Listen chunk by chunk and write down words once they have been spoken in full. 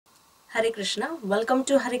Hare Krishna, welcome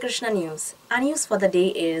to Hare Krishna News. Our news for the day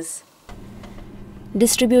is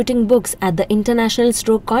distributing books at the International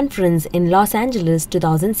Stroke Conference in Los Angeles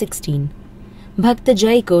 2016. Bhakta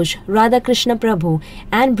Jaikosh, Radha Krishna Prabhu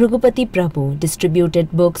and Bhrugupati Prabhu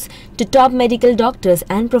distributed books to top medical doctors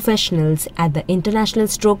and professionals at the International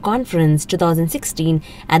Stroke Conference 2016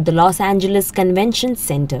 at the Los Angeles Convention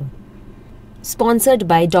Center. Sponsored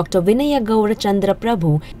by Dr. Vinaya Gaura Chandra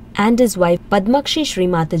Prabhu and his wife Padmakshi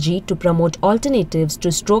Srimataji to promote alternatives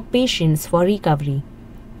to stroke patients for recovery.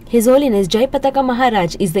 His Holiness Jayapataka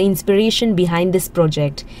Maharaj is the inspiration behind this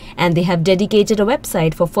project, and they have dedicated a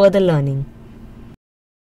website for further learning.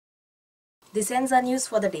 This ends our news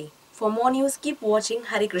for the day. For more news, keep watching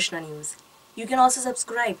Hare Krishna News. You can also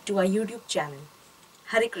subscribe to our YouTube channel.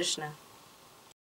 Hare Krishna.